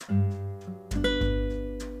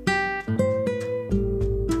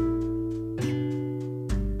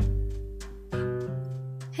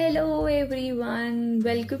Hello everyone,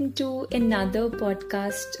 welcome to another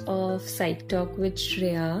podcast of Psych Talk with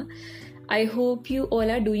Shreya. I hope you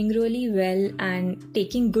all are doing really well and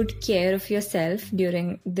taking good care of yourself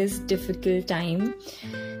during this difficult time.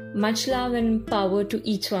 Much love and power to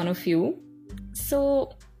each one of you.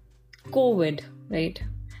 So, COVID, right?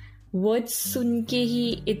 Words सुन के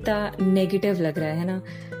ही इतना negative लग रहा है ना?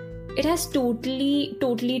 It has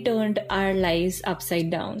totally turned our lives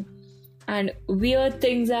upside down. And weird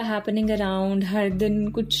things are happening around. हर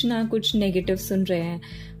दिन कुछ ना कुछ negative सुन रहे हैं.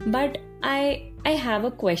 But I have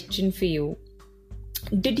a question for you.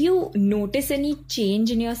 Did you notice any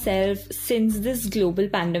change in yourself since this global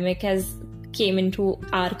pandemic has came into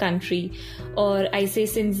our country? Or I say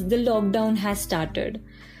since the lockdown has started?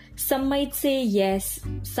 Some might say yes,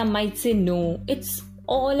 some might say no. It's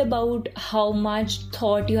all about how much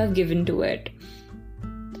thought you have given to it.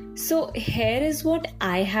 So here is what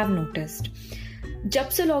I have noticed. जब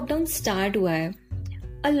से lockdown start हुआ है,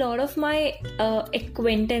 a lot of my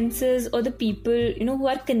acquaintances or the people who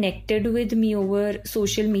are connected with me over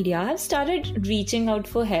social media have started reaching out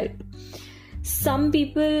for help. Some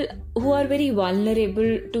people who are very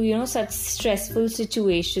vulnerable to such stressful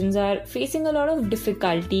situations are facing a lot of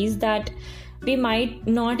difficulties that we might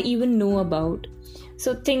not even know about.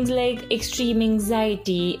 So things like extreme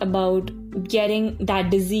anxiety about getting that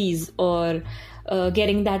disease or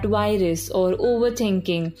getting that virus, or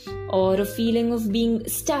overthinking, or a feeling of being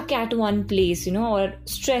stuck at one place, or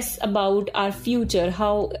stress about our future.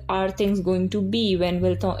 How are things going to be? When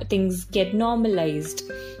will things get normalized?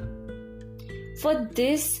 For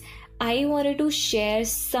this, I wanted to share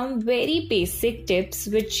some very basic tips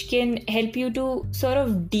which can help you to sort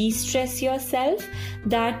of de-stress yourself,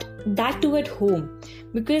 that too at home,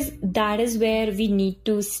 because that is where we need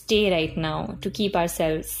to stay right now to keep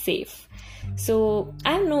ourselves safe. So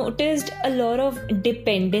I've noticed a lot of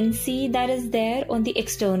dependency that is there on the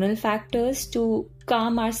external factors to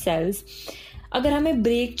calm ourselves. अगर हमें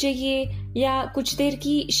break चाहिए या कुछ देर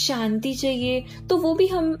की शांति चाहिए तो वो भी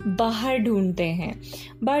हम बाहर ढूंढते हैं.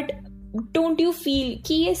 बट डोंट यू फील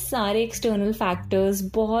कि ये सारे एक्सटर्नल फैक्टर्स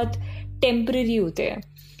बहुत टेम्पररी होते हैं?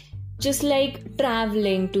 Just like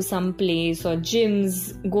traveling to some place, or gyms,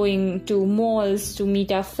 going to malls to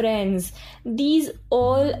meet our friends. These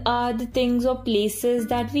all are the things or places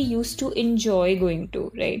that we used to enjoy going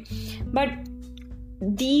to, right? But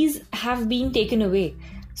these have been taken away.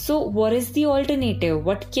 So what is the alternative?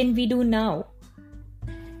 What can we do now?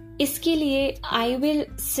 इसके लिए I will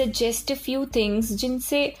suggest a few things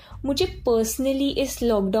जिनसे मुझे personally इस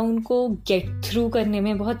lockdown को get through करने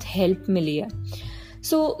में बहुत help मिली है.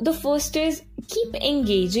 So the first is keep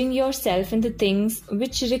engaging yourself in the things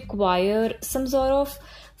which require some sort of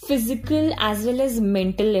physical as well as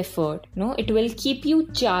mental effort. It will keep you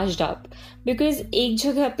charged up, because एक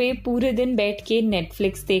जगह पे पूरे दिन बैठ के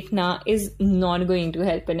Netflix देखना is not going to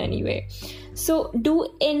help in any way. So do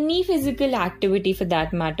any physical activity for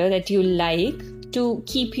that matter that you like to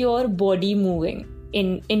keep your body moving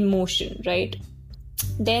in motion, right?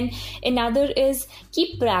 Then another is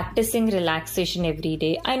keep practicing relaxation every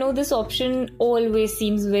day. I know this option always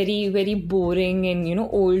seems very, very boring and,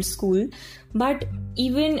 old school. But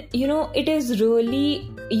even, it is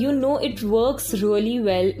really, it works really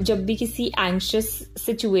well. जब भी किसी anxious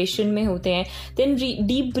situation में होते हैं, then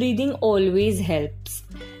deep breathing always helps.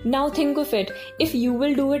 Now think of it. If you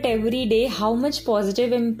will do it every day, how much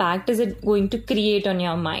positive impact is it going to create on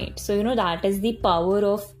your mind? So, that is the power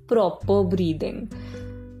of proper breathing.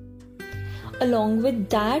 Along with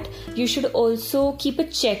that, you should also keep a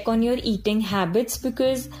check on your eating habits,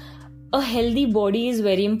 because a healthy body is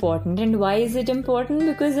very important. And why is it important?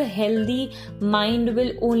 Because a healthy mind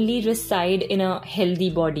will only reside in a healthy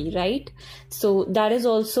body, right? So that is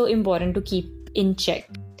also important to keep in check.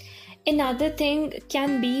 Another thing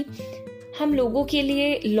can be, हम लोगों के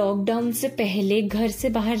लिए lockdown से पहले घर से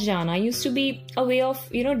बाहर जाना used to be a way of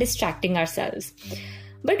distracting ourselves.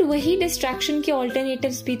 But वही distraction के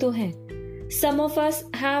alternatives भी तो हैं. Some of us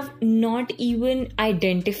have not even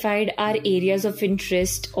identified our areas of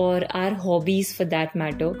interest or our hobbies for that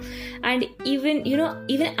matter. And even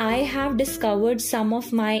I have discovered some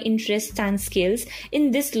of my interests and skills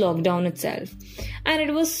in this lockdown itself. And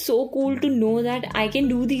it was so cool to know that I can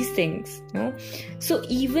do these things. So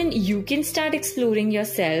even you can start exploring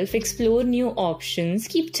yourself, explore new options,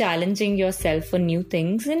 keep challenging yourself for new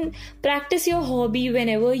things, and practice your hobby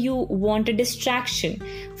whenever you want a distraction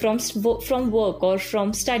from work or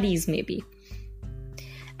from studies maybe.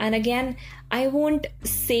 And again, I won't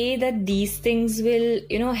say that these things will,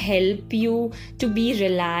 help you to be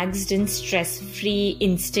relaxed and stress-free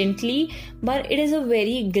instantly, but it is a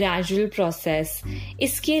very gradual process.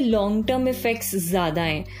 इसके long-term effects ज़्यादा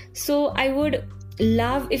हैं. So I would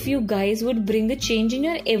love if you guys would bring a change in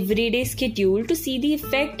your everyday schedule to see the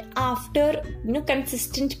effect after,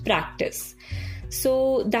 consistent practice.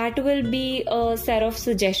 So that will be a set of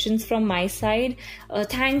suggestions from my side.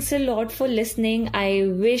 Thanks a lot for listening. I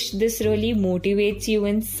wish this really motivates you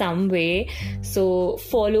in some way. So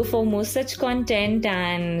follow for more such content,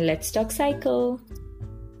 and let's talk psycho.